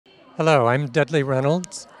Hello, I'm Dudley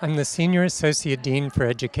Reynolds. I'm the Senior Associate Dean for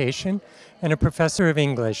Education and a Professor of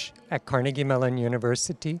English at Carnegie Mellon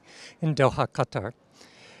University in Doha, Qatar.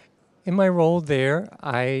 In my role there,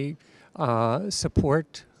 I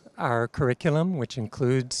support our curriculum, which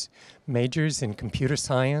includes majors in computer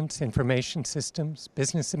science, information systems,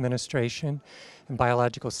 business administration, and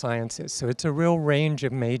biological sciences. So it's a real range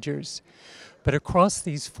of majors. But across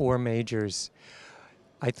these four majors,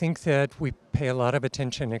 I think that we pay a lot of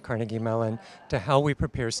attention at Carnegie Mellon to how we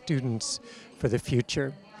prepare students for the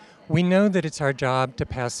future. We know that it's our job to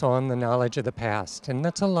pass on the knowledge of the past, and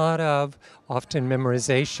that's a lot of often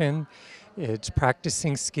memorization, it's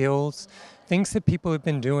practicing skills, things that people have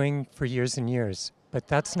been doing for years and years, but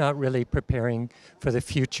that's not really preparing for the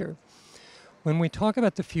future. When we talk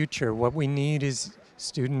about the future, what we need is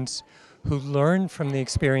students who learn from the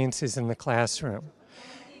experiences in the classroom,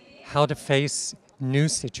 how to face new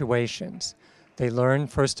situations. They learn,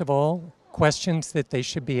 first of all, questions that they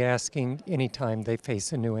should be asking anytime they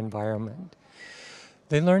face a new environment.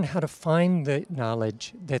 They learn how to find the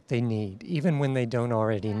knowledge that they need, even when they don't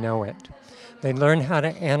already know it. They learn how to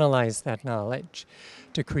analyze that knowledge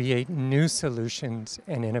to create new solutions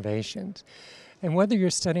and innovations. And whether you're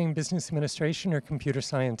studying business administration or computer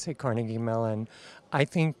science at Carnegie Mellon, I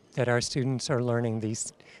think that our students are learning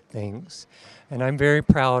these things. And I'm very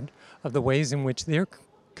proud of the ways in which they're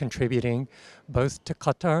contributing both to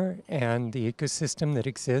Qatar and the ecosystem that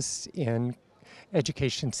exists in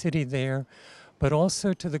Education City there, but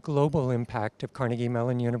also to the global impact of Carnegie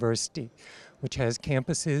Mellon University, which has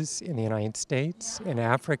campuses in the United States, in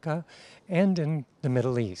Africa, and in the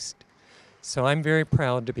Middle East. So I'm very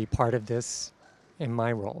proud to be part of this in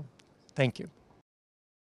my role. Thank you.